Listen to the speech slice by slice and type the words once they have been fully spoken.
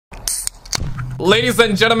Ladies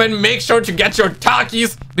and gentlemen, make sure to get your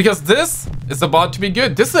Takis because this is about to be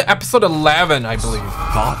good. This is episode 11, I believe.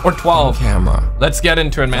 Or 12. Camera. Let's get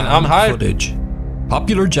into it, man. I'm hyped. Footage.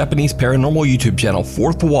 Popular Japanese paranormal YouTube channel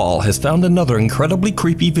Fourth Wall has found another incredibly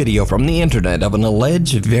creepy video from the internet of an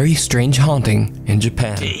alleged very strange haunting in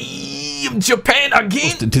Japan. Damn, Japan again?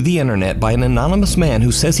 Posted to the internet by an anonymous man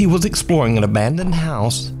who says he was exploring an abandoned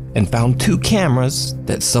house and found 2 cameras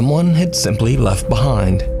that someone had simply left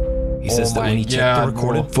behind. He says that when he checked the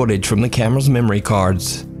recorded footage from the camera's memory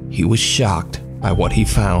cards, he was shocked by what he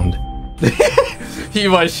found. He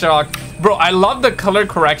was shocked. Bro, I love the color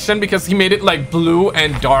correction because he made it like blue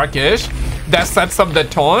and darkish. That sets up the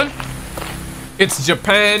tone. It's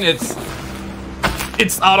Japan, it's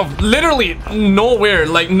out of literally nowhere.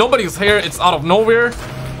 Like nobody's here, it's out of nowhere.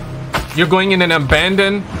 You're going in an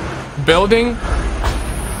abandoned building.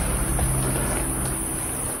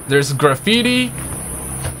 There's graffiti.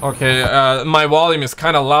 Okay, my volume is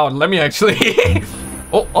kind of loud. Let me actually...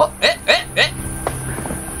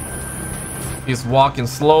 He's walking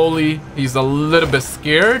slowly. He's a little bit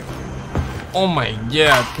scared. Oh my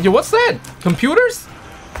god. Yo, what's that? Computers?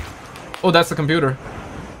 Oh, that's a computer,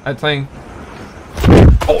 I think.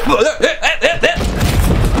 Oh.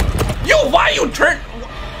 Yo, why you turn...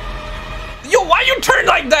 Yo, why you turn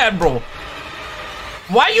like that, bro?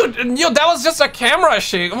 Why you... Yo, that was just a camera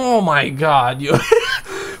shake. Oh my god, yo.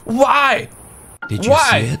 Why? Did you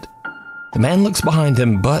see it? The man looks behind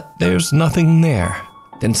him, but there's nothing there.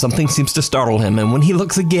 Then something seems to startle him, and when he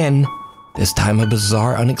looks again, this time a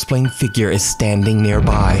bizarre, unexplained figure is standing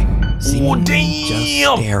nearby, seemingly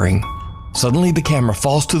just staring. Suddenly the camera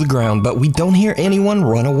falls to the ground, but we don't hear anyone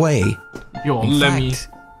run away. Yo, In fact,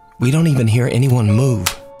 we don't even hear anyone move.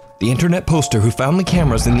 The internet poster who found the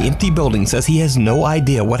cameras in the empty building says he has no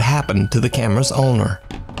idea what happened to the camera's owner.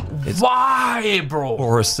 Why, bro?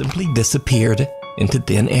 Or simply disappeared into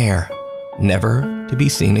thin air, never to be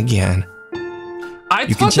seen again.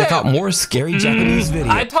 You can check out more scary Japanese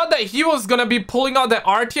videos. I thought that he was gonna be pulling out the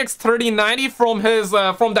RTX 3090 from his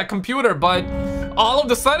from that computer, but all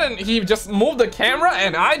of a sudden he just moved the camera,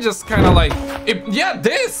 and I just kind of like, it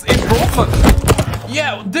broke my,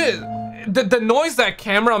 yeah, the noise that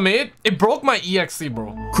camera made, it broke my EXE,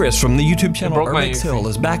 bro. Chris from the YouTube channel Urban Hill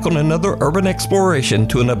is back on another urban exploration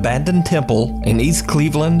to an abandoned temple in East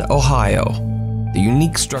Cleveland, Ohio. The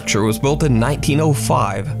unique structure was built in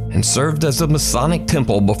 1905 and served as a Masonic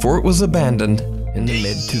temple before it was abandoned in the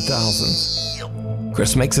mid-2000s.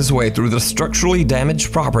 Chris makes his way through the structurally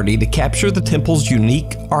damaged property to capture the temple's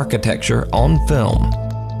unique architecture on film.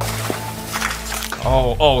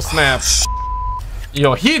 Oh snap.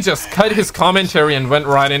 Yo, he just cut his commentary and went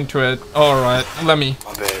right into it. Alright, let me.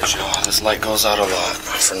 My bad, y'all. This light goes out a lot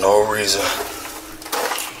for no reason.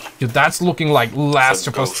 Yo, that's looking like Last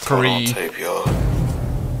of Us 3. Tape, y'all.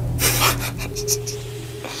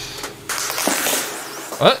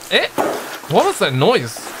 What was that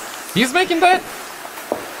noise? He's making that?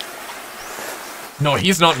 No,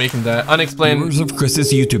 he's not making that. Unexplained. Viewers of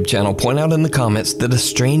Chris's YouTube channel point out in the comments that a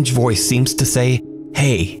strange voice seems to say,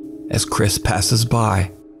 "Hey," as Chris passes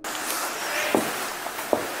by.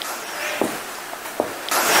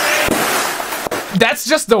 That's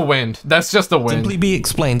just the wind. That's just the wind. Simply be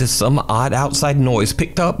explained as some odd outside noise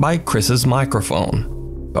picked up by Chris's microphone.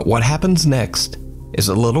 But what happens next is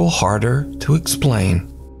a little harder to explain.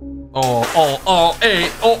 It's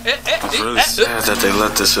really sad that they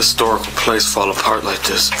let this historical place fall apart like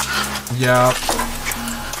this. Yeah.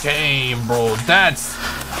 Damn, bro. That's...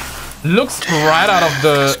 looks right out of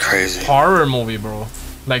the horror movie, bro.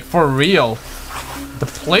 Like, for real. The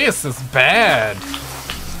place is bad.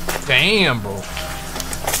 Damn, bro.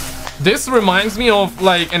 This reminds me of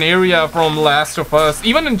like an area from Last of Us,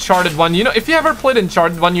 even Uncharted 1. You know, if you ever played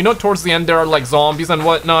Uncharted 1, you know towards the end there are like zombies and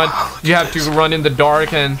whatnot. You have to run in the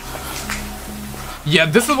dark, and yeah,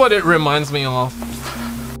 this is what it reminds me of.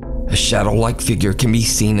 A shadow-like figure can be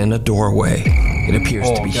seen in a doorway. It appears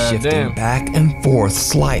to be shifting back and forth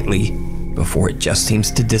slightly before it just seems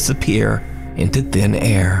to disappear into thin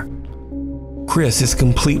air. Chris is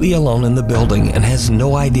completely alone in the building and has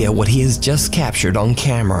no idea what he has just captured on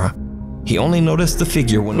camera. He only noticed the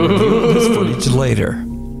figure when reviewing his footage later.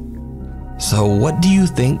 So what do you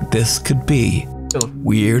think this could be?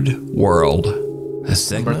 Weird World, a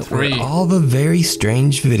segment where all the very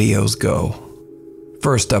strange videos go.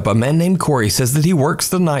 First up, a man named Corey says that he works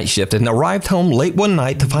the night shift and arrived home late one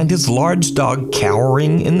night to find his large dog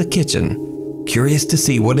cowering in the kitchen. Curious to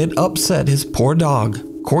see what had upset his poor dog,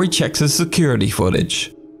 Corey checks his security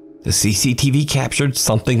footage. The CCTV captured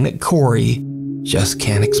something that Corey just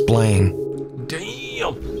can't explain.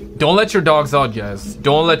 Damn! Don't let your dogs out, guys.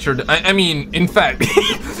 Don't let your... I mean, in fact,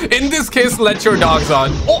 in this case, let your dogs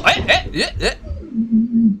out. Oh,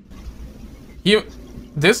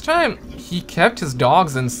 this time, he kept his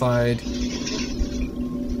dogs inside.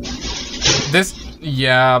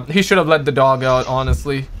 Yeah, he should have let the dog out,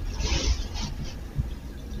 honestly.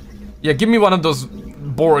 Yeah, give me one of those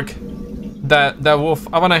Borg. That wolf.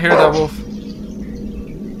 I wanna hear that wolf.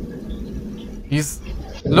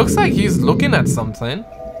 Looks like he's looking at something.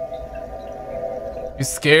 He's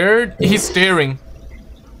scared. He's staring.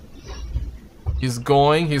 He's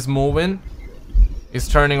going. He's moving. He's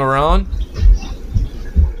turning around.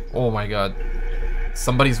 Oh my god.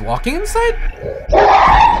 Somebody's walking inside?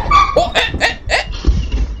 Oh,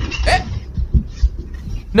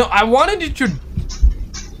 No, I wanted it to...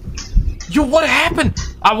 Yo, what happened?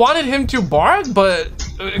 I wanted him to bark, but...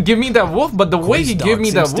 give me that wolf, but the way he gave me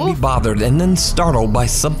that wolf... to be bothered and then startled by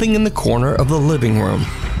something in the corner of the living room.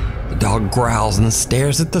 The dog growls and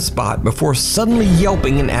stares at the spot before suddenly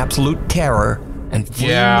yelping in absolute terror and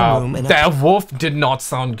fleeing the room. And that wolf did not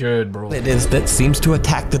sound good, bro. It is that seems to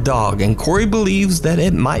attack the dog, and Corey believes that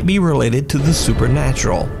it might be related to the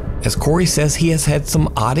supernatural, as Corey says he has had some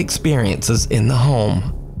odd experiences in the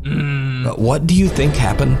home. But what do you think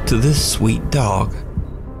happened to this sweet dog?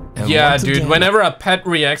 And yeah, dude, again, whenever a pet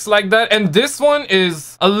reacts like that, and this one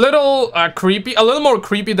is a little creepy, a little more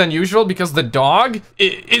creepy than usual, because the dog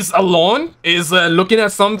is alone, is looking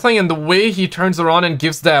at something, and the way he turns around and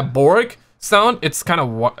gives that Borg sound, it's kind of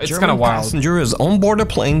wild. Passenger is on board a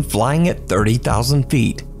plane flying at 30,000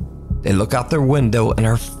 feet. They look out their window and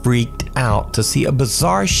are freaked out to see a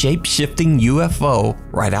bizarre shape-shifting UFO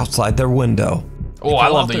right outside their window. Oh, I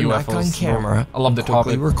love the UFOs. Camera, I love the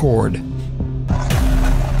topic. Record.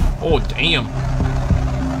 Oh, damn.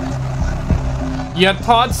 Yeah,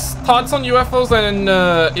 thoughts on UFOs and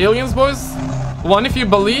aliens, boys? One, if you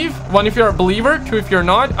believe. One, if you're a believer. Two, if you're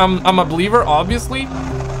not. I'm a believer, obviously.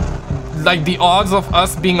 Like, the odds of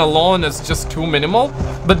us being alone is just too minimal.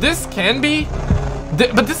 But this can be...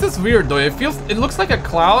 but this is weird, though. It looks like a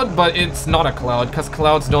cloud, but it's not a cloud, because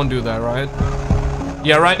clouds don't do that, right?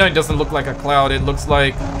 Yeah, right now it doesn't look like a cloud. It looks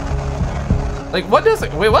like... Like, what does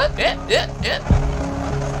it... Wait, what?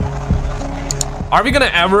 Are we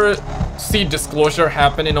gonna ever see disclosure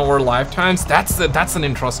happen in our lifetimes? That's an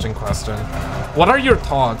interesting question. What are your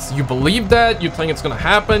thoughts? You believe that? You think it's gonna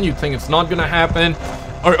happen? You think it's not gonna happen?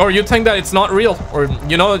 Or you think that it's not real? Or,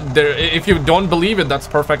 you know, if you don't believe it, that's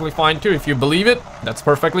perfectly fine too. If you believe it, that's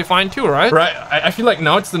perfectly fine too, right? Right, I feel like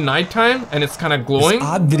now it's the nighttime and it's kind of glowing. This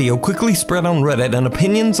odd video quickly spread on Reddit, and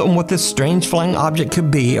opinions on what this strange flying object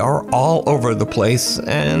could be are all over the place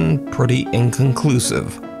and pretty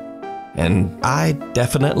inconclusive. And I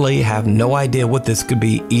definitely have no idea what this could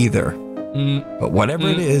be either. But whatever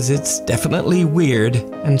it is, it's definitely weird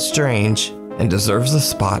and strange and deserves a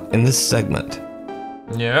spot in this segment.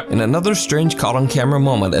 Yeah. In another strange caught on camera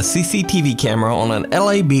moment, a CCTV camera on an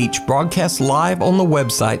LA beach broadcast live on the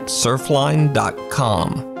website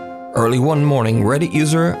surfline.com. Early one morning, Reddit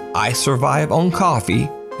user I Survive on Coffee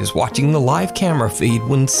is watching the live camera feed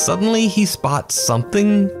when suddenly he spots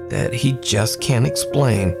something that he just can't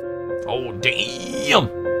explain. Oh, damn!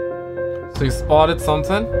 So you spotted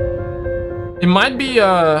something? It might be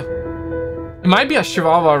a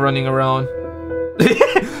chihuahua running around.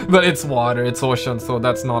 But it's water, it's ocean, so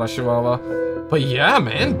that's not a chihuahua. But yeah,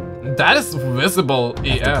 man, that is visible.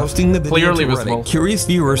 After posting the video clearly to Reddit, visible. Curious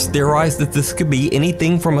viewers theorized that this could be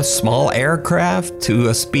anything from a small aircraft to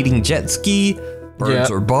a speeding jet ski,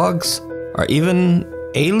 birds or bugs, or even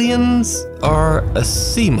aliens or a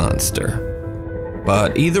sea monster.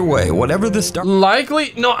 But either way, whatever this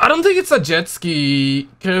likely, no, I don't think it's a jet ski,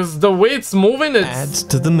 because the way it's moving, it adds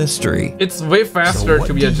to the mystery. It's way faster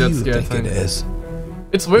to be a jet ski, I think. It is.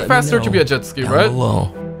 It's way faster to be a jet ski, right?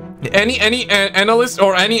 Below. Any analyst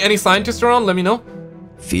or any scientist around, let me know.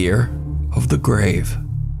 Fear of the grave.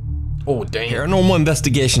 Oh, damn. Paranormal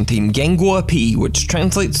investigation team Gangua P, which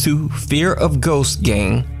translates to Fear of Ghost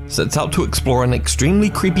Gang, sets out to explore an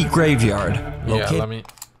extremely creepy graveyard. Yeah, let me...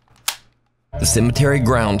 The cemetery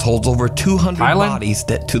grounds holds over 200 bodies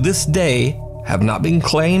that to this day have not been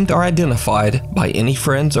claimed or identified by any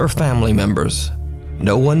friends or family members.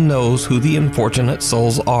 No one knows who the unfortunate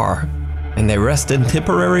souls are, and they rest in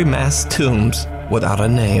temporary mass tombs without a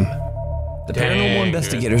name. The paranormal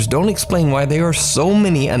investigators don't explain why there are so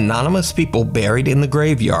many anonymous people buried in the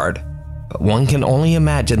graveyard, but one can only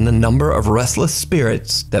imagine the number of restless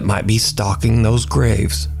spirits that might be stalking those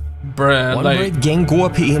graves. One brave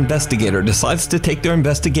Gangua P investigator decides to take their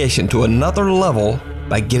investigation to another level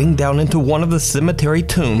by getting down into one of the cemetery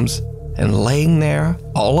tombs and laying there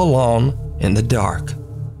all alone in the dark.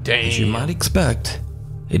 Damn. As you might expect,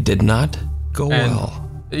 it did not go well.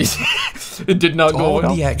 It did not go well.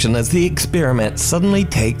 All the action as the experiment suddenly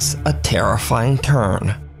takes a terrifying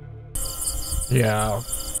turn. Yeah.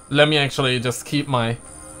 Let me actually just keep my...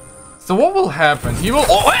 So what will happen? He will...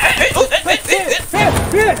 Oh, what?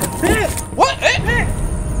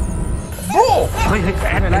 Bro!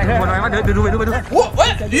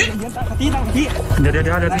 What?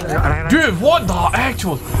 Dude, what the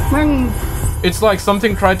actual... It's like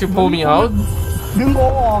something tried to pull me out.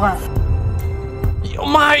 Oh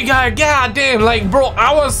my god, goddamn, like bro,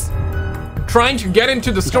 I was trying to get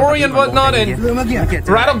into the story and whatnot, and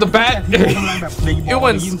right off the bat, it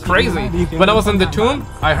went crazy. When I was in the tomb,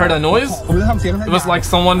 I heard a noise. It was like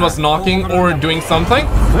someone was knocking or doing something.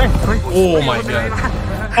 Oh my god.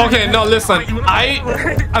 Okay, no, listen,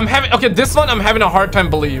 I'm having, okay, this one I'm having a hard time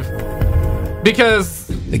believe. Because...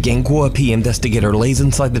 The Gangguopi investigator lays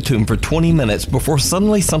inside the tomb for 20 minutes before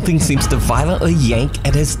suddenly something seems to violently yank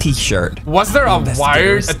at his t-shirt. Was there a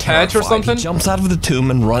wire attached or something? He jumps out of the tomb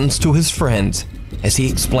and runs to his friends. As he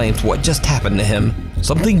explains what just happened to him,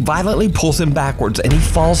 something violently pulls him backwards and he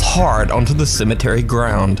falls hard onto the cemetery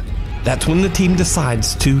ground. That's when the team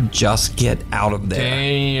decides to just get out of there.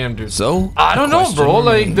 Damn, dude. So, I don't know, bro.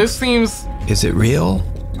 Like, this seems... Is it real?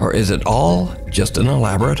 Or is it all just an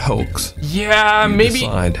elaborate hoax? Yeah, you maybe...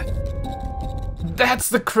 Decide. That's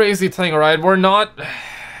the crazy thing, right? We're not...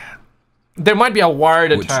 There might be a wire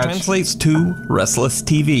attached. Which translates to Restless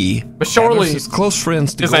TV. But surely his close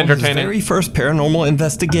friends to is go on his entertaining. very first paranormal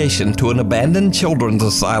investigation to an abandoned children's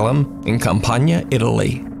asylum in Campania,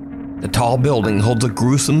 Italy. The tall building holds a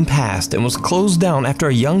gruesome past and was closed down after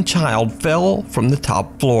a young child fell from the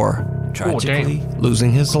top floor, tragically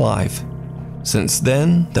losing his life. Since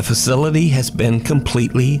then, the facility has been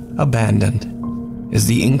completely abandoned. As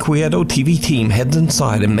the Inquieto TV team heads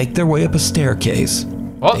inside and make their way up a staircase,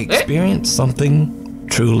 they experience something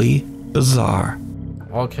truly bizarre.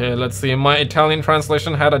 Okay, let's see. My Italian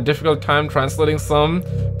translation had a difficult time translating some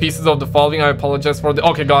pieces of the following. I apologize for the...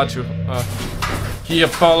 Okay, got you. He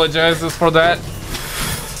apologizes for that.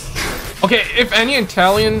 Okay, if any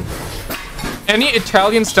Italian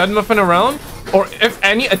stud muffin around, or if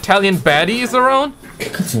any Italian baddie is around,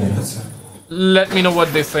 let me know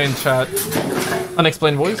what they say in chat.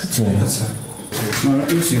 Unexplained voice. I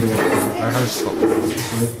heard so.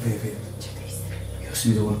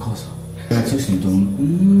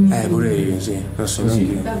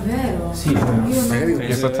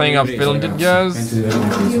 It's a thing I've filmed it, guys.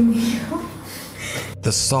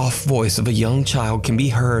 The soft voice of a young child can be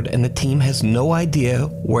heard, and the team has no idea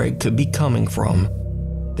where it could be coming from.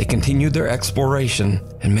 They continue their exploration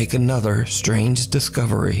and make another strange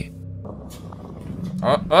discovery.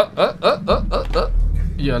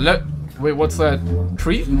 Yeah, wait, what's that?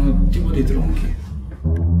 Tree?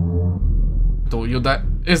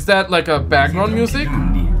 Is that like a background music?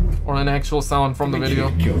 Or an actual sound from the video?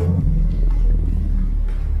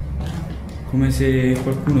 Come se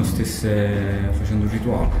qualcuno stesse facendo un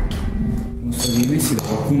rituale. Sono stati messi da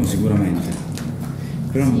qualcuno sicuramente.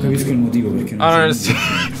 Però non capisco il motivo perché non. I don't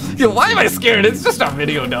understand. Yo, why am I scared? It's just a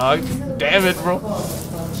video, dog. Damn it, bro.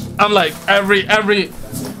 I'm like every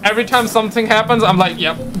time something happens, I'm like,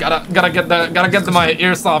 yep, gotta get my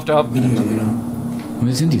ear soft up.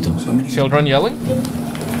 Avete sentito? Children yelling?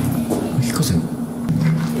 Ma che cos'è?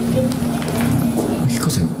 Ma che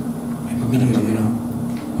cos'è?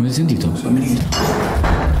 Avete sentito?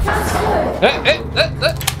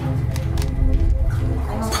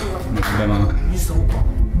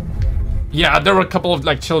 Yeah, there were a couple of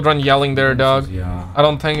like children yelling there, dog. I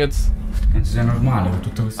don't think it's...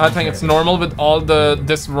 I think it's normal with all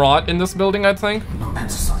this rot in this building, I think.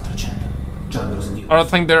 Or I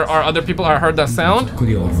think there are other people. I heard that sound.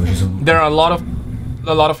 There are a lot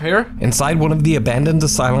of hair. Inside one of the abandoned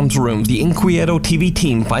asylum's rooms, the Inquieto TV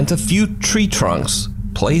team finds a few tree trunks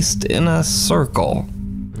placed in a circle.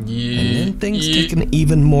 Yeah. And then things take an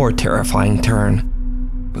even more terrifying turn,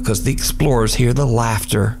 because the explorers hear the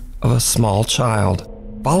laughter of a small child,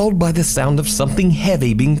 followed by the sound of something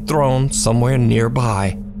heavy being thrown somewhere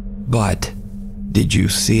nearby. But did you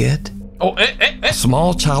see it? Oh, A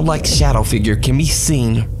small childlike shadow figure can be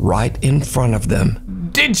seen right in front of them.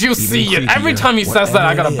 Did you see it? Every time he says that,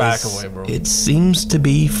 I gotta back away, bro. It seems to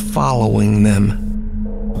be following them.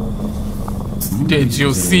 Did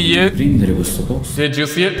you see it? Did you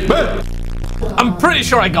see it? I'm pretty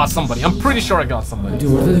sure I got somebody. I'm pretty sure I got somebody.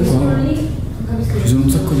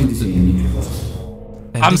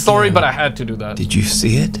 I'm sorry, but I had to do that. Did you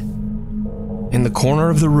see it? In the corner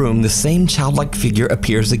of the room, the same childlike figure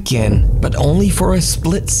appears again, but only for a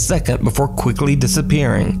split second before quickly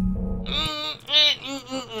disappearing.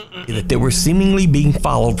 that they were seemingly being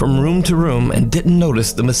followed from room to room and didn't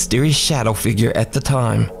notice the mysterious shadow figure at the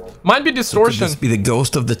time. Might be distortion. So could this be the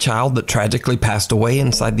ghost of the child that tragically passed away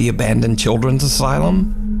inside the abandoned children's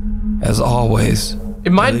asylum? As always,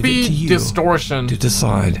 it might be distortion to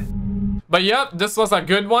decide. But yeah, this was a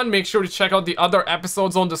good one. Make sure to check out the other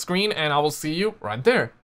episodes on the screen, and I will see you right there.